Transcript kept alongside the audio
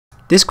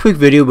This quick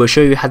video will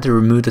show you how to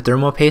remove the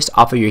thermal paste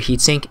off of your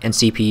heatsink and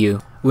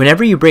CPU.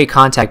 Whenever you break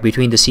contact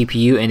between the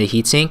CPU and the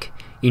heatsink,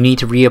 you need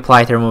to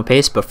reapply thermal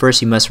paste, but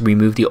first you must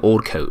remove the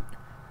old coat.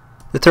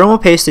 The thermal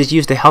paste is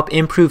used to help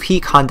improve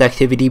heat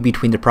conductivity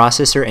between the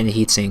processor and the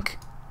heatsink.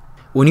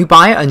 When you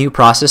buy a new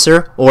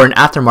processor or an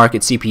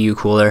aftermarket CPU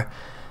cooler,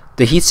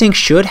 the heatsink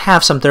should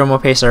have some thermal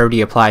paste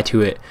already applied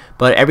to it,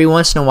 but every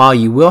once in a while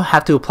you will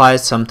have to apply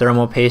some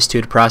thermal paste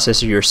to the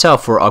processor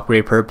yourself for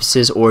upgrade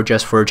purposes or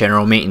just for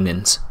general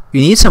maintenance. You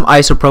need some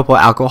isopropyl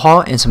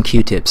alcohol and some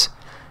Q-tips.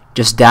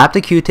 Just dab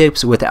the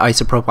Q-tips with the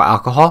isopropyl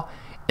alcohol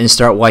and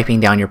start wiping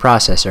down your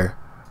processor.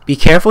 Be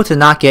careful to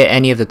not get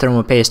any of the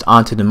thermal paste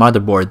onto the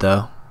motherboard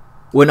though.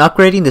 When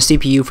upgrading the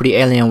CPU for the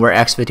Alienware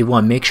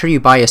X51, make sure you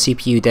buy a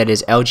CPU that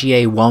is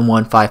LGA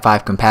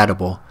 1155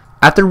 compatible.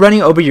 After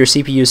running over your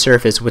CPU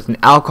surface with an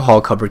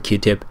alcohol covered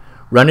Q-tip,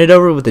 run it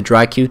over with a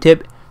dry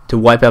Q-tip to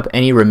wipe up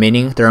any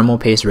remaining thermal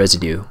paste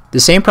residue. The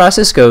same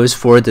process goes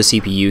for the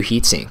CPU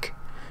heatsink.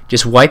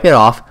 Just wipe it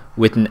off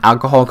with an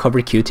alcohol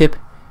covered Q-tip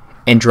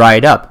and dry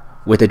it up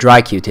with a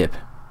dry Q-tip.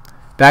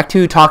 Back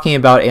to talking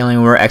about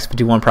Alienware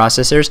X51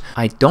 processors,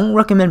 I don't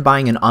recommend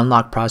buying an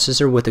unlocked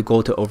processor with a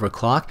goal to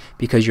overclock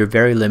because you're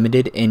very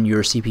limited in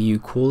your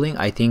CPU cooling.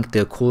 I think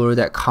the cooler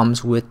that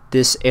comes with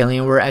this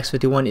Alienware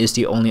X51 is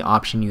the only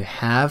option you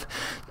have.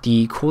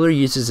 The cooler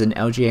uses an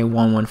LGA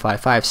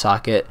 1155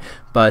 socket,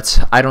 but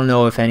I don't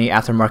know if any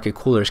aftermarket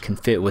coolers can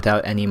fit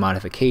without any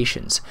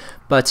modifications.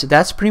 But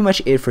that's pretty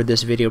much it for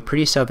this video,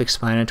 pretty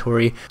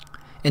self-explanatory.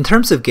 In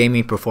terms of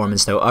gaming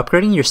performance though,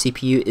 upgrading your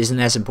CPU isn't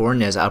as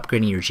important as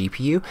upgrading your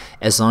GPU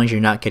as long as you're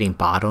not getting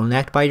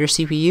bottlenecked by your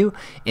CPU.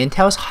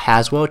 Intel's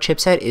Haswell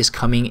chipset is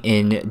coming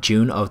in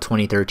June of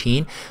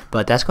 2013,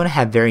 but that's going to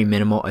have very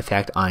minimal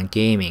effect on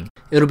gaming.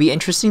 It'll be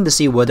interesting to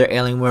see whether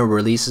Alienware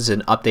releases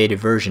an updated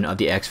version of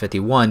the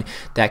X51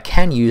 that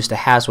can use the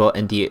Haswell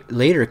and the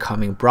later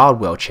coming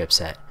Broadwell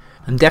chipset.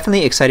 I'm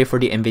definitely excited for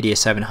the NVIDIA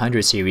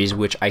 700 series,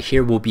 which I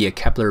hear will be a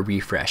Kepler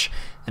refresh,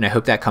 and I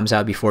hope that comes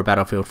out before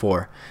Battlefield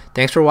 4.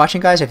 Thanks for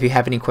watching guys. If you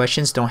have any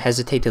questions, don't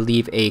hesitate to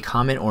leave a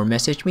comment or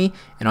message me,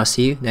 and I'll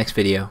see you next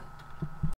video.